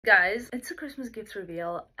Guys, it's a Christmas gift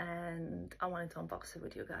reveal and I wanted to unbox it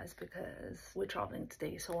with you guys because we're traveling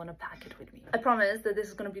today, so I want to pack it with me. I promise that this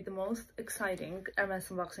is going to be the most exciting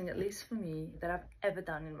Hermès unboxing, at least for me, that I've ever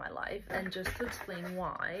done in my life. And just to explain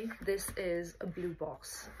why, this is a blue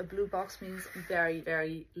box. A blue box means very,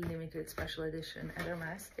 very limited special edition at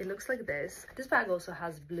Hermès. It looks like this. This bag also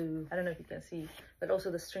has blue, I don't know if you can see, but also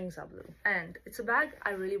the strings are blue. And it's a bag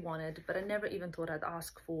I really wanted, but I never even thought I'd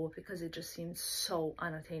ask for because it just seemed so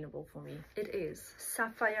unattainable for me. It is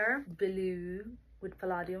sapphire blue with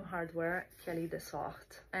palladium hardware, Kelly de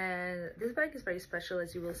Sorte. And this bag is very special.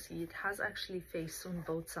 As you will see, it has actually face on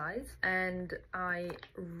both sides and I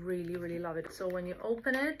really, really love it. So when you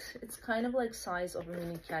open it, it's kind of like size of a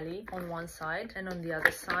mini Kelly on one side, and on the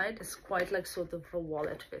other side it's quite like sort of a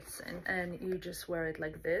wallet fits in, and you just wear it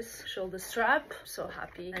like this, shoulder strap. So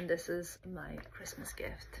happy. And this is my Christmas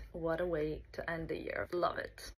gift. What a way to end the year. Love it.